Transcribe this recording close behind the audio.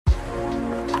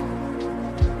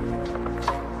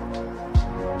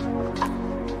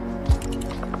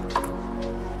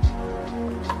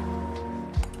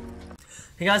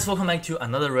Hey guys, welcome back to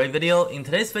another raid video. In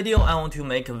today's video, I want to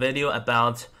make a video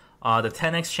about the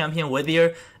 10x champion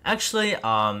Wythir. Actually,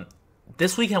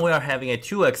 this weekend we are having a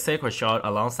 2x sacred shard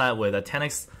alongside with a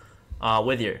 10x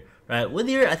Wythir. Right,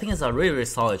 Wythir I think is a really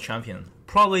solid champion,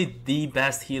 probably the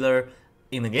best healer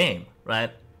in the game.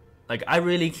 Right, like I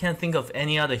really can't think of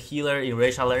any other healer in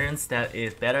Raid Shadow Legends that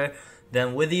is better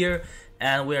than Wythir.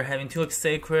 And we're having 2x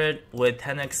Sacred with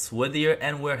 10x Wythir,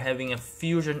 and we're having a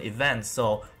fusion event,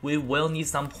 so we will need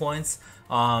some points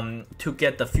to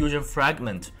get the fusion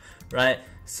fragment, right?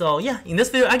 So yeah, in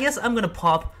this video, I guess I'm gonna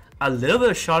pop a little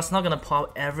bit of shards, not gonna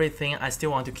pop everything. I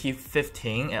still want to keep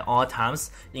 15 at all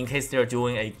times in case they're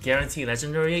doing a guaranteed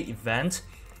legendary event.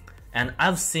 And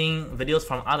I've seen videos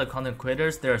from other content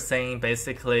creators. They're saying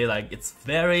basically like it's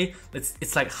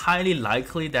like highly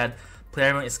likely that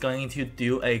Player is going to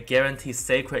do a guaranteed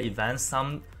sacred event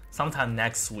sometime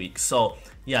next week. So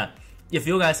yeah, if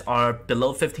you guys are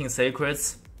below 15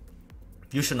 sacreds,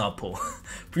 you should not pull.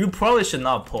 You probably should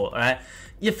not pull, alright?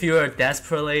 If you're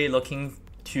desperately looking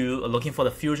for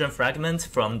the fusion fragment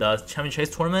from the Champion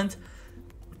Chase tournament,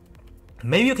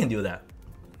 maybe you can do that.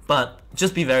 But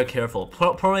just be very careful.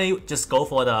 Probably just go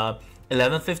for the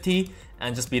 1150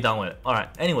 and just be done with it.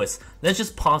 Alright, anyways, let's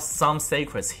just pop some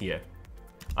sacreds here.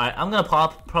 Alright, I'm gonna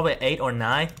pop probably 8 or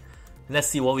 9. Let's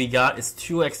see what we got. It's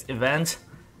 2x event.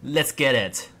 Let's get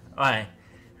it. Alright.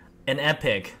 An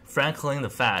epic. Franklin the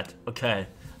Fat. Okay.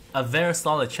 A very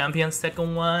solid champion.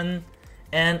 Second one.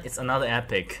 And it's another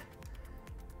epic.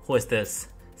 Who is this?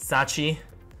 Sachi.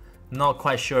 Not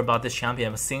quite sure about this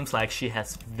champion, but seems like she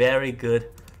has very good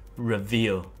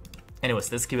reveal.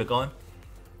 Anyways, let's keep it going.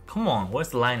 Come on, where's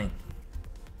the lightning?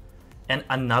 And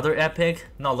another epic.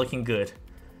 Not looking good.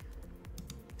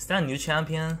 Is that a new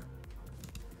champion?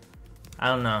 I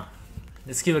don't know.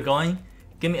 Let's keep it going.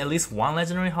 Give me at least one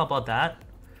legendary. How about that?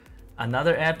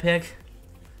 Another epic.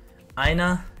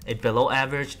 Aina, a below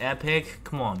average epic.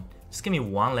 Come on. Just give me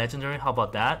one legendary. How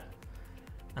about that?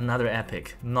 Another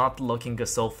epic. Not looking good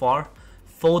so far.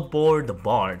 Foldboard the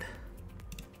Bard.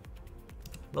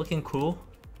 Looking cool.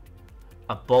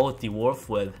 A bold dwarf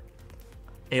with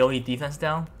AoE defense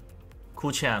down.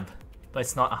 Cool champ. But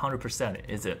it's not 100%,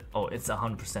 is it? Oh, it's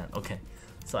 100%. Okay.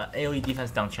 So AoE defense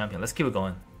down champion. Let's keep it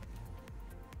going.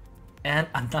 And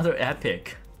another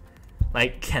epic.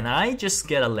 Like, can I just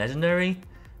get a legendary?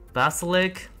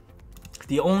 Basilic.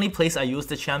 The only place I use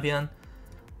the champion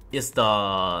is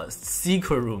the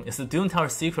secret room. It's the Doom Tower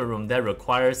secret room that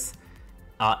requires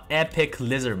epic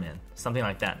lizardman. Something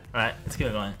like that. Alright, let's keep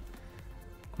it going.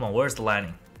 Come on, where's the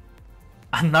lightning?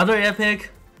 Another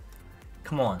epic?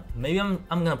 Come on, maybe I'm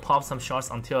gonna pop some shards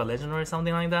until a legendary or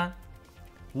something like that.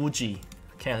 Wuji.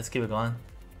 Okay, let's keep it going.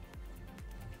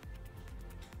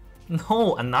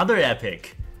 No, another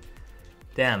epic.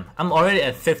 Damn, I'm already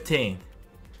at 15.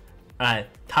 Alright,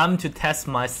 time to test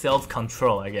my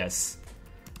self-control, I guess.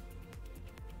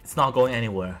 It's not going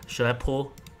anywhere. Should I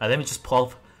pull? Let me just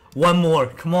pop one more.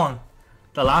 Come on.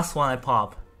 The last one I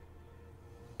pop.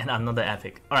 And another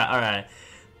epic. Alright.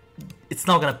 It's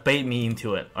not gonna bait me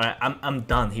into it. Alright, I'm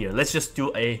done here. Let's just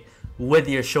do a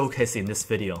Wythir showcase in this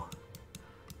video.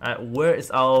 Alright, where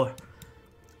is our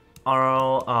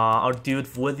dude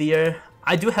Wythir?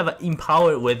 I do have an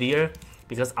empowered Wythir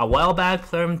because a while back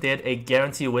Plum did a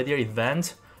guaranteed Wythir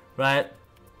event, right?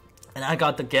 And I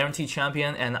got the guaranteed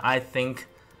champion, and I think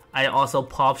I also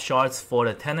popped shards for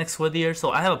the 10x Wythir,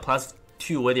 so I have a +2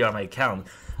 Wythir on my account.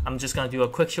 I'm just gonna do a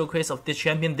quick showcase of this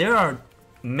champion. There are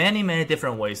many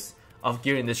different ways of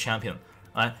gearing this champion.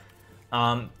 Right?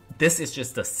 This is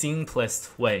just the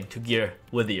simplest way to gear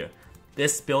Wythir.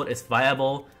 This build is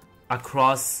viable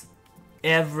across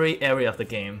every area of the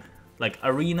game, like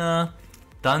arena,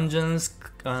 dungeons,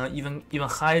 even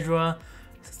Hydra,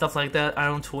 stuff like that.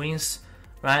 Iron Twins,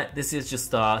 right? This is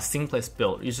just the simplest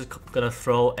build. You're just gonna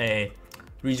throw a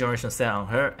regeneration set on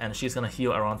her, and she's gonna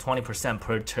heal around 20%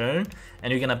 per turn,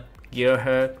 and you're gonna gear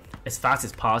her as fast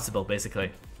as possible,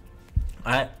 basically.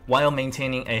 Alright, while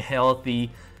maintaining a healthy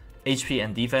HP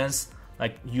and defense.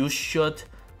 Like, you should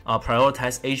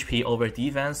prioritize HP over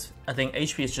defense. I think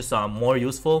HP is just more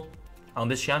useful on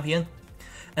this champion.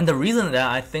 And the reason that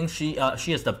I think she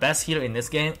is the best healer in this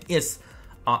game is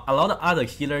a lot of other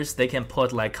healers, they can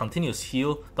put like continuous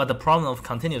heal, but the problem of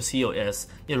continuous heal is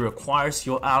it requires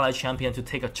your ally champion to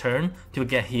take a turn to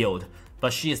get healed.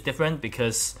 But she is different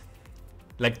because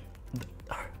like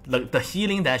the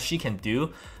healing that she can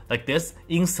do, like this,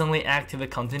 instantly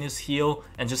activate continuous heal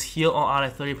and just heal all ally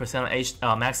 30%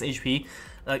 of max HP.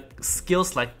 Like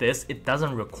skills like this, it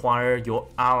doesn't require your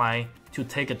ally to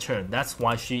take a turn. That's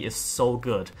why she is so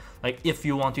good. Like if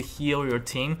you want to heal your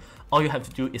team all you have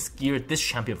to do is gear this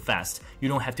champion fast. You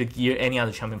don't have to gear any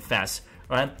other champion fast,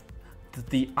 right?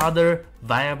 The other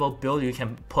viable build you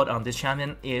can put on this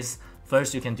champion is,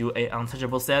 first you can do a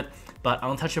untouchable set, but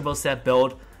untouchable set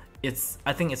build,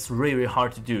 I think it's really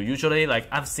hard to do. Usually, like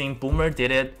I've seen Boomer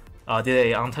did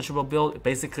a untouchable build.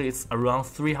 Basically, it's around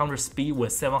 300 speed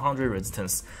with 700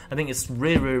 resistance. I think it's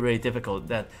really difficult.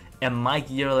 That at my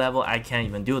gear level, I can't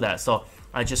even do that. So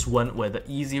I just went with the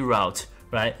easy route,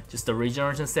 right? Just the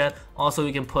regeneration set. Also,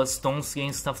 you can put stone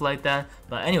skin, stuff like that.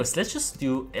 But anyways, let's just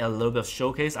do a little bit of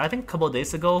showcase. I think a couple of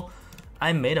days ago,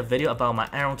 I made a video about my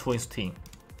Iron Twins team.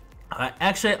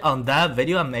 Actually, on that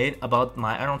video I made about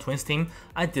my Iron Twins team,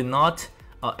 I did not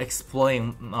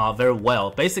explain very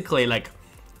well. Basically, like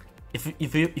if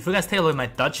you guys take a look at my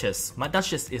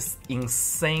Duchess is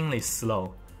insanely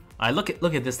slow. Look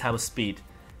at this type of speed,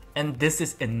 and this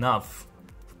is enough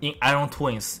in Iron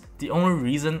Twins. The only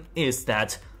reason is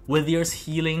that Wythir's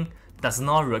healing does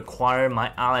not require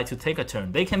my ally to take a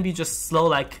turn. They can be just slow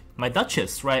like my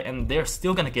Duchess, right? And they're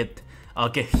still gonna get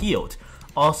healed.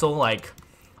 Also, like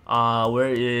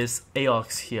where is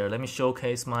Aox here? Let me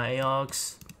showcase my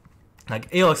Aox. Like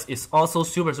Aox is also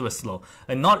super slow,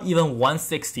 and not even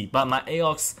 160. But my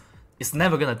Aox is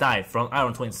never gonna die from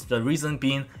Iron Twins. The reason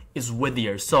being is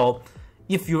Wythir. So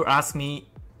if you ask me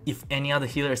if any other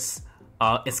healer is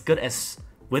as good as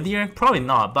Wythir, probably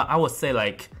not. But I would say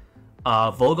like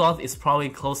Volgoth is probably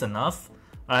close enough.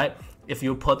 Alright, if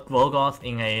you put Volgoth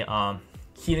in a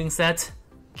healing set,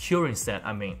 curing set,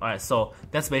 I mean. Alright, so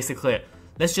that's basically it.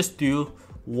 Let's just do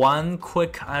one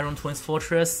quick Iron Twins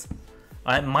Fortress.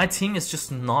 Alright, my team is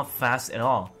just not fast at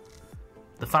all.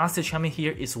 The fastest champion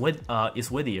here is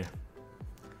Wythir.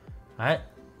 Alright.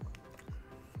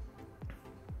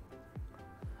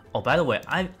 Oh, by the way,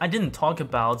 I didn't talk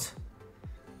about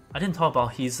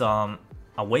his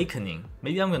awakening.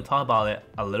 Maybe I'm gonna talk about it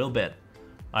a little bit.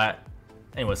 Alright.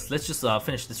 Anyways, let's just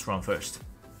finish this run first.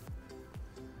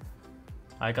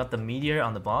 I got the meteor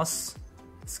on the boss.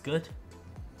 It's good.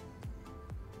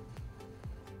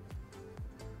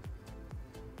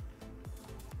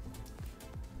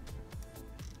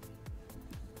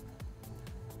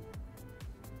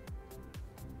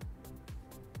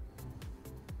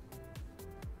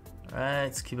 Alright,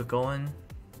 let's keep it going.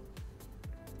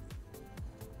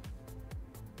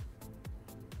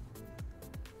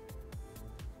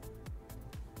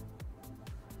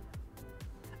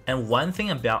 And one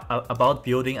thing about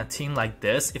building a team like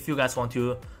this, if you guys want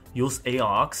to use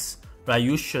Aox, right,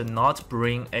 you should not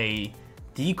bring a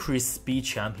decreased speed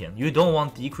champion. You don't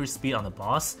want decreased speed on the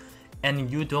boss,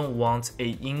 and you don't want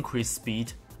a increased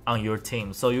speed on your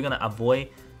team. So you're gonna avoid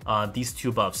these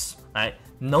two buffs, right?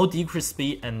 No decreased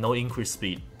speed and no increased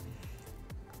speed,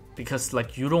 because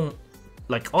like you don't,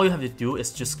 like all you have to do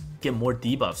is just get more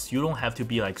debuffs. You don't have to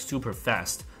be like super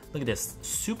fast. Look at this,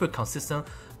 super consistent.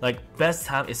 Like best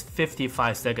time is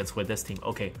 55 seconds with this team.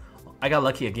 Okay, I got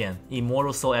lucky again.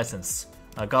 Immortal Soul Essence,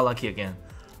 I got lucky again.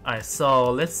 Alright, so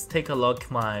let's take a look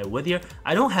at my Wythir.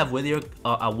 I don't have Wythir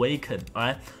Awaken,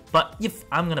 alright? But if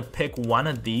I'm gonna pick one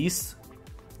of these,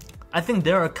 I think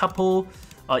there are a couple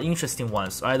interesting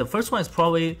ones. Alright, the first one is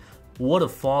probably Ward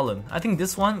of Fallen. I think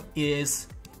this one is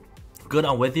good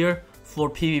on Wythir for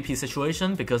PvP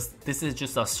situation, because this is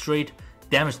just a straight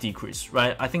damage decrease,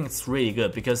 right? I think it's really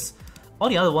good, because all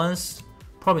the other ones,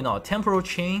 probably not. Temporal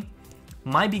Chain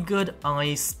might be good on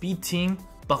a speed team,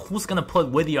 but who's gonna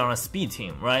put Wythir on a speed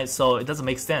team, right? So it doesn't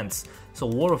make sense. So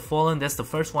Ward of Fallen, that's the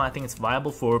first one. I think it's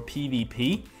viable for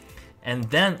PvP. And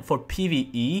then for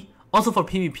PvE, also for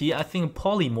PvP, I think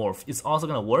Polymorph is also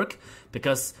gonna work,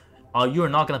 because you're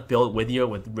not gonna build Wythir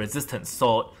with resistance.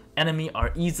 So enemy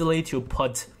are easily to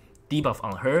put debuff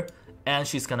on her, and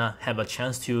she's gonna have a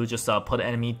chance to just put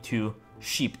enemy to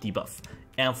sheep debuff.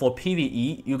 And for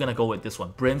PvE, you're gonna go with this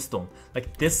one, Brimstone.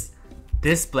 Like this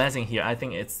blessing here, I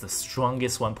think it's the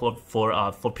strongest one for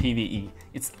PvE.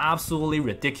 It's absolutely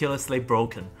ridiculously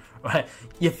broken, right?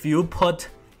 If you put,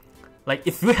 like,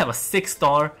 if you have a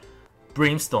 6-star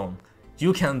Brimstone,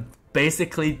 you can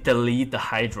basically delete the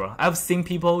Hydra. I've seen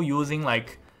people using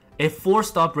like a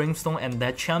 4-star Brimstone, and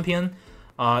that champion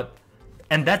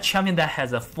that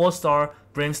has a 4-star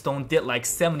Brimstone did like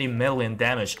 70 million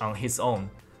damage on his own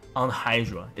on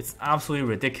Hydra. It's absolutely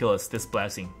ridiculous, this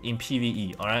blessing in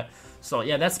PvE. Alright, so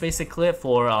yeah, that's basically it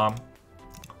for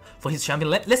his champion.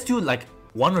 Let's do like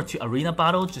 1 or 2 arena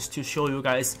battles just to show you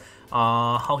guys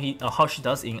how she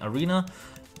does in arena.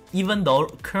 Even though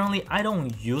currently I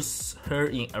don't use her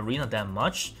in arena that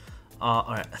much.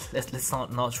 Alright, let's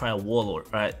not try a Warlord.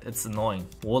 Alright, it's annoying.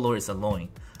 Warlord is annoying.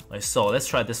 Alright, so let's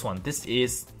try this one. This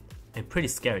is a pretty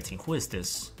scary team. Who is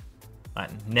this? I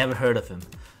never heard of him.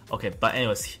 Okay, but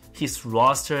anyways, his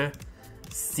roster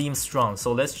seems strong,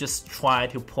 so let's just try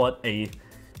to put a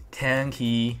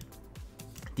tanky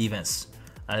defense.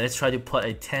 Let's try to put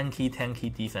a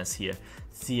tanky defense here.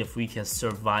 See if we can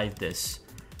survive this.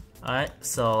 Alright,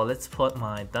 so let's put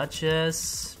my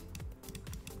Duchess.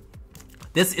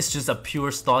 This is just a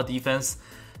pure stall defense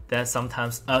that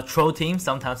sometimes troll team.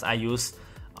 Sometimes I use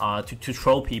to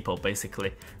troll people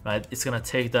basically. Right, it's gonna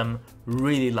take them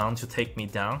really long to take me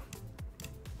down.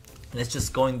 Let's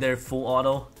just go in there full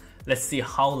auto. Let's see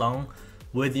how long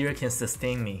Wythir can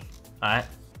sustain me. Alright.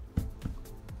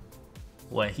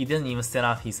 Wait, he didn't even set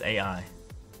up his AI.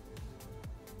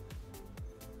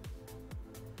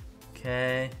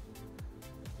 Okay.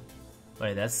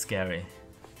 Wait, that's scary.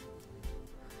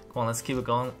 Come on, let's keep it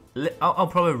going. I'll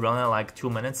probably run at like 2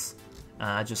 minutes.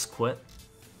 I just quit.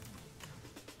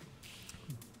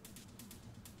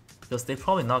 Because they're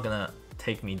probably not gonna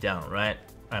take me down, right?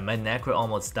 Alright, my Necro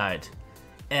almost died.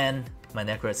 And my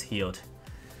Necro is healed.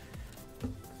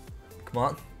 Come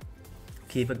on.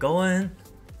 Keep it going.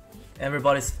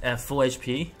 Everybody's at full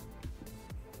HP.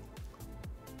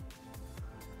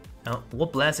 Now,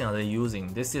 what blessing are they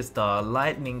using? This is the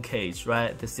lightning cage,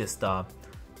 right? This is the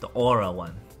aura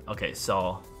one. Okay,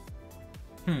 so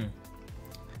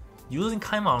using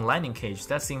Kaima on lightning cage,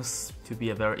 that seems to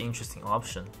be a very interesting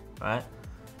option, right?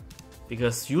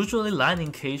 Because usually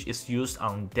lightning cage is used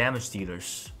on damage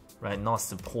dealers, right? Not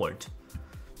support.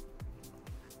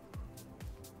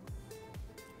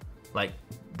 Like,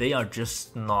 they are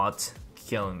just not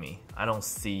killing me. I don't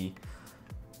see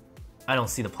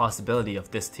the possibility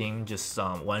of this team just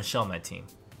one shot my team.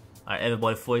 Alright,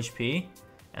 everybody full HP,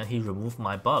 and he removed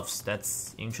my buffs.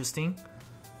 That's interesting.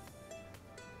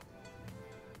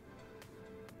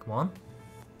 Come on.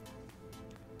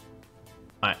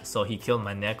 Alright, so he killed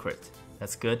my Necrit.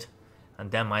 That's good. And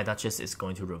then my Duchess is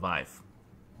going to revive.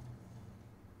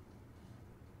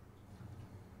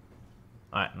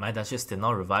 Alright, my Duchess did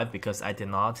not revive because I did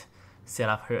not set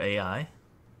up her AI.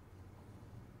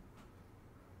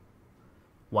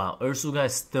 Wow, Ursuga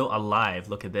is still alive.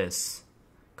 Look at this.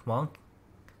 Come on.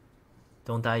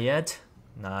 Don't die yet.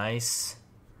 Nice.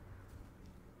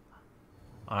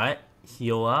 Alright,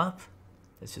 heal up.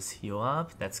 Let's just heal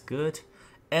up. That's good.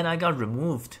 And I got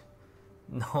removed.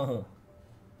 No.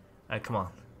 Alright, come on.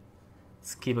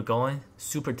 Let's keep it going.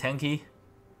 Super tanky.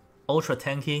 Ultra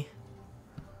tanky.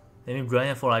 Let me run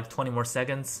it for like 20 more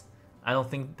seconds. I don't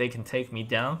think they can take me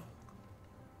down.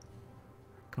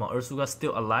 Come on, Ursuga's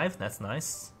still alive. That's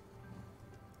nice.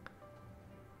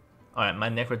 Alright, my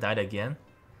Necro died again.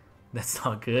 That's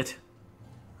not good.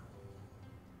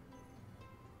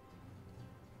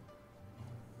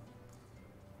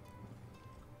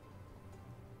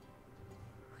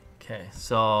 Okay,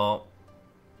 so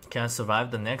can I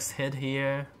survive the next hit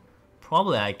here?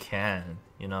 Probably I can,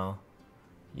 you know.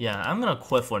 Yeah, I'm gonna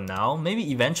quit for now.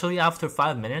 Maybe eventually after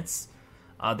 5 minutes,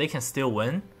 they can still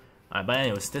win. But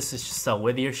anyways, this is just a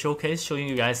Wythir showcase showing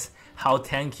you guys how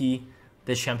tanky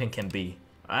this champion can be.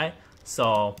 Alright,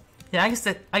 so yeah, I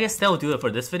guess that will do it for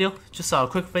this video. Just a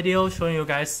quick video showing you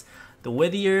guys the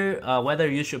Wythir, whether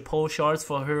you should pull shards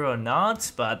for her or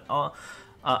not. But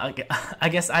I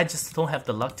guess I just don't have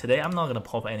the luck today. I'm not gonna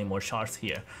pop any more shards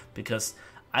here because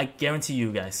I guarantee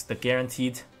you guys the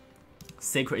guaranteed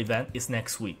sacred event is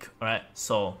next week. Alright,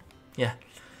 so yeah,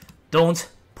 don't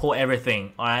pull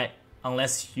everything. Alright.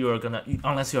 Unless you're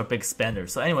a big spender.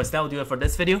 So anyways, that will do it for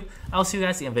this video. I'll see you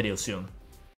guys in a video soon.